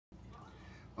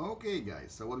Okay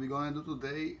guys, so what we're gonna do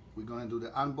today, we're gonna do the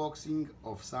unboxing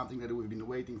of something that we've been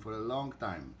waiting for a long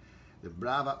time, the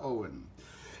BRAVA Oven.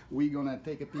 We're gonna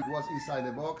take a peek what's inside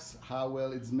the box, how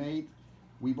well it's made.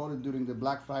 We bought it during the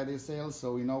Black Friday sale,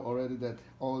 so we know already that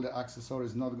all the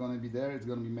accessories not gonna be there, it's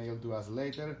gonna be mailed to us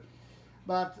later.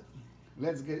 But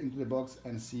let's get into the box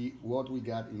and see what we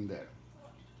got in there.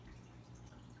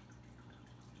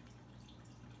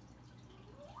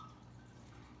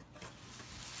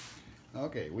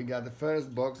 Okay, we got the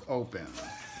first box open.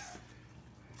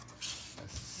 The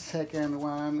second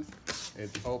one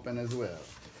is open as well.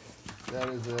 There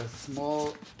is a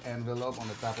small envelope on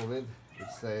the top of it. It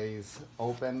says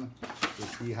open to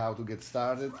see how to get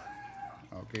started.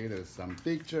 Okay, there's some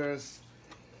pictures,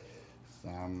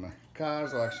 some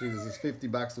cards. Well, actually, this is 50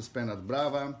 bucks to spend at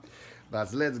Brava.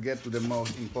 But let's get to the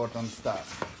most important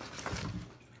stuff.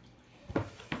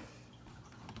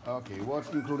 Okay, what's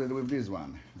included with this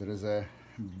one? There is a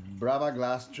Brava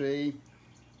glass tray,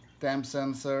 temp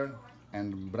sensor,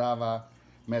 and Brava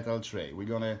metal tray. We're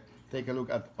gonna take a look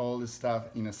at all this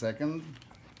stuff in a second.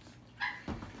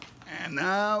 And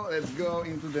now let's go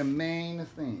into the main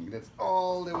thing. That's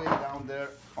all the way down there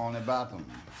on the bottom.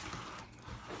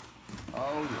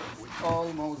 Oh yeah, we're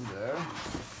almost there.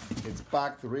 It's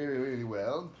packed really, really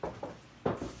well.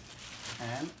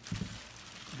 And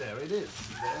there it is.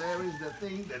 There is the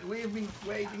thing that we've been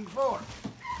waiting for.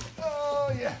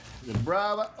 Oh yeah, the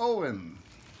BRAVA Oven.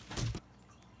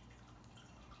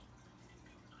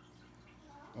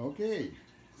 Okay,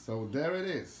 so there it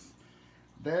is.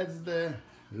 That's the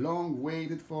long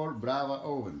waited for BRAVA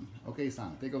Oven. Okay,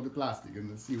 son, take off the plastic and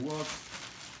let's see what's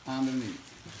underneath.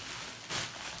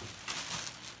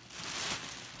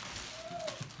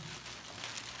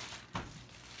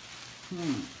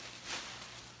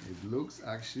 It looks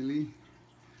actually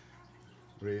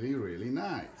really, really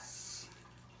nice.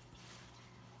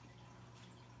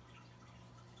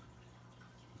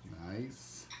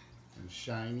 Nice and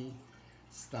shiny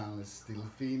stainless steel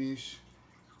finish.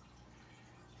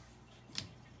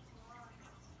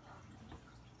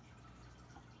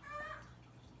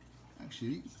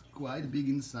 Actually, it's quite big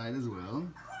inside as well.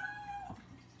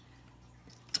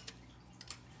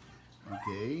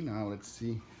 Okay, now let's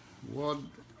see what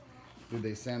did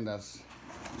they send us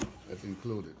that's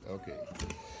included. Okay,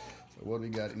 so what we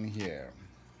got in here?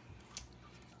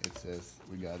 It says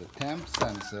we got a temp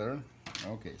sensor.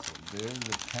 Okay, so there's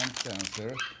the temp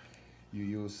sensor you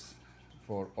use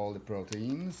for all the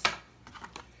proteins.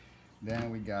 Then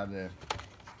we got a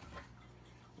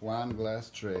one glass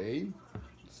tray.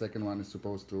 The second one is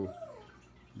supposed to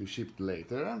be shipped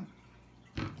later.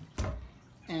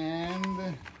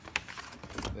 And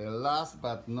the last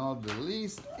but not the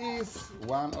least is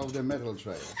one of the metal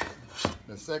trays.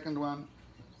 The second one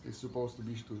is supposed to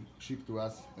be shipped to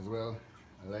us as well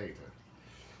later.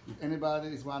 If anybody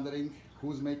is wondering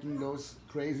who's making those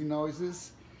crazy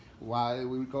noises while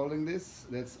we're recording this,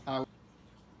 that's our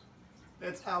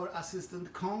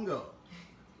assistant Congo.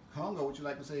 Congo, would you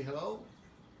like to say hello?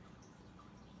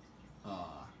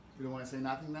 You don't want to say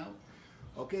nothing now?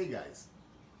 Okay guys.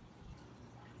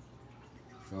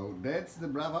 So that's the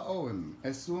BRAVA Oven.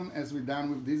 As soon as we're done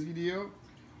with this video,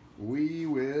 we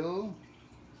will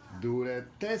do a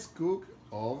test cook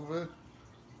of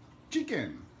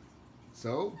chicken.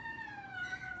 So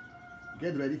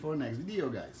get ready for next video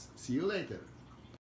guys. See you later.